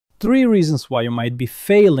3 reasons why you might be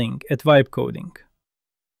failing at vibe coding.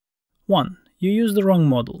 1. You use the wrong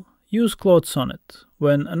model. Use Claude Sonnet.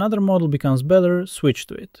 When another model becomes better, switch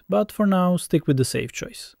to it, but for now, stick with the safe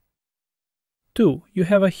choice. 2. You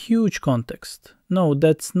have a huge context. No,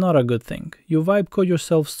 that's not a good thing. You vibe code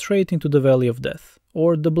yourself straight into the valley of death,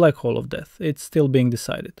 or the black hole of death. It's still being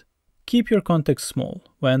decided. Keep your context small.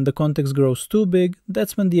 When the context grows too big,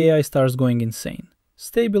 that's when the AI starts going insane.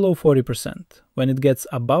 Stay below 40%. When it gets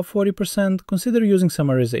above 40%, consider using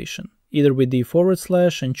summarization, either with the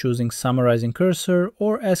 / and choosing summarizing cursor,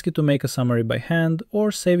 or ask it to make a summary by hand,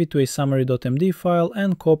 or save it to a summary.md file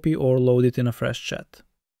and copy or load it in a fresh chat.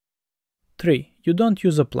 3. You don't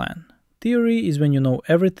use a plan. Theory is when you know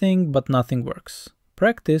everything but nothing works.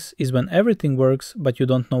 Practice is when everything works but you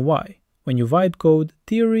don't know why. When you vibe code,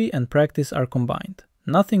 theory and practice are combined.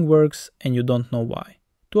 Nothing works and you don't know why.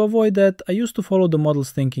 To avoid that, I used to follow the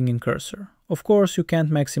model's thinking in cursor. Of course, you can't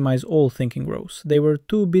maximize all thinking rows. They were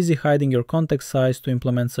too busy hiding your context size to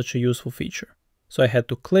implement such a useful feature. So I had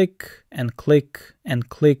to click and click and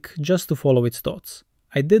click just to follow its thoughts.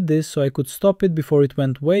 I did this so I could stop it before it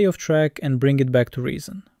went way off track and bring it back to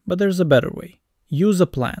reason. But there's a better way. Use a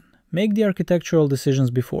plan. Make the architectural decisions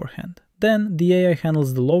beforehand. Then the AI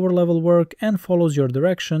handles the lower level work and follows your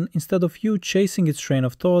direction instead of you chasing its train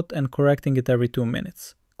of thought and correcting it every 2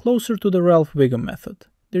 minutes. Closer to the Ralph Wiggum method.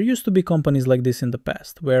 There used to be companies like this in the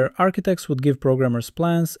past, where architects would give programmers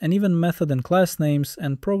plans and even method and class names,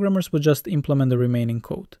 and programmers would just implement the remaining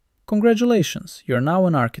code. Congratulations, you're now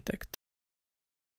an architect.